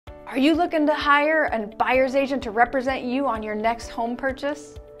Are you looking to hire a buyer's agent to represent you on your next home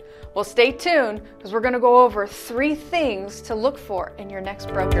purchase? Well, stay tuned because we're going to go over 3 things to look for in your next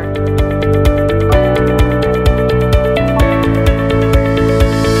broker.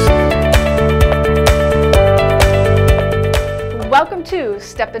 Welcome to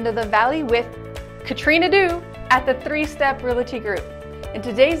Step Into the Valley with Katrina at the 3-Step Realty Group. In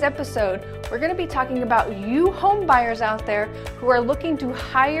today's episode, we're going to be talking about you home buyers out there who are looking to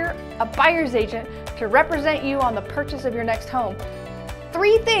hire a buyer's agent to represent you on the purchase of your next home.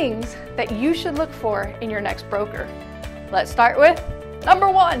 3 things that you should look for in your next broker. Let's start with number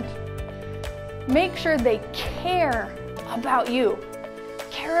 1. Make sure they care about you,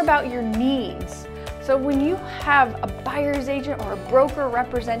 care about your needs. So when you have a buyer's agent or a broker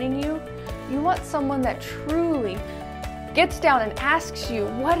representing you, you want someone that truly gets down and asks you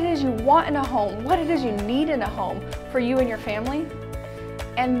what it is you want in a home, what it is you need in a home for you and your family.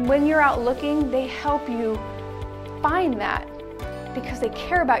 And when you're out looking, they help you find that because they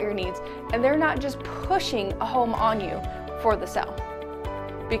care about your needs and they're not just pushing a home on you for the sale.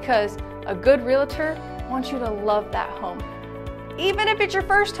 Because a good realtor wants you to love that home. Even if it's your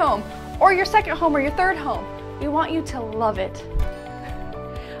first home or your second home or your third home, we want you to love it.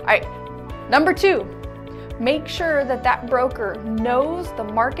 All right, number 2. Make sure that that broker knows the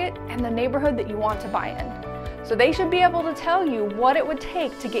market and the neighborhood that you want to buy in. So they should be able to tell you what it would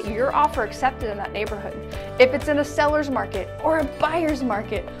take to get your offer accepted in that neighborhood. If it's in a seller's market or a buyer's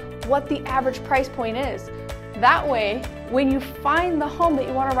market, what the average price point is. That way, when you find the home that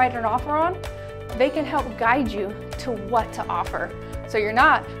you want to write an offer on, they can help guide you to what to offer. So you're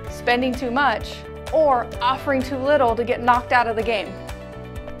not spending too much or offering too little to get knocked out of the game.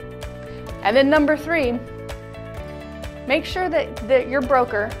 And then number 3, make sure that your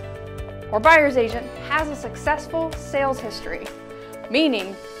broker or buyer's agent has a successful sales history,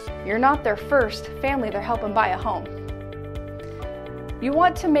 meaning you're not their first family they're helping buy a home. You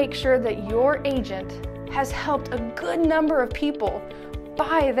want to make sure that your agent has helped a good number of people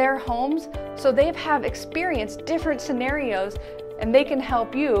buy their homes so they have experienced different scenarios and they can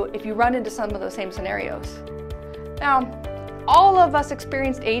help you if you run into some of those same scenarios. Now, all of us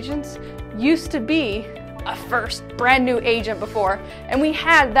experienced agents used to be a first brand new agent before, and we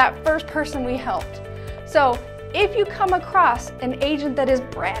had that first person we helped. So if you come across an agent that is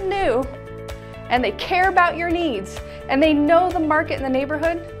brand new and they care about your needs and they know the market and the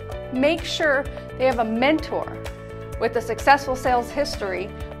neighborhood, make sure they have a mentor with a successful sales history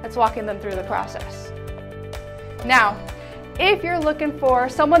that's walking them through the process. Now, if you're looking for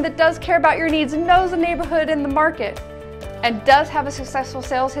someone that does care about your needs and knows the neighborhood and the market and does have a successful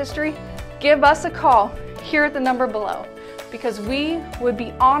sales history, give us a call here at the number below because we would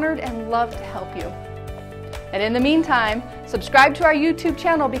be honored and love to help you. And in the meantime, subscribe to our YouTube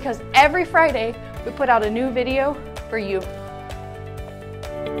channel because every Friday we put out a new video for you.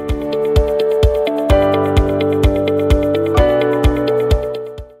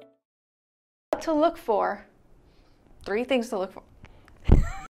 What to look for? 3 things to look for.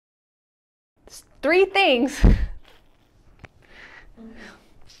 3 things.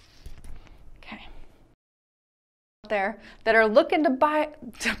 There that are looking to buy.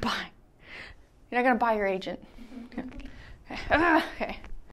 You're not going to buy your agent. Okay.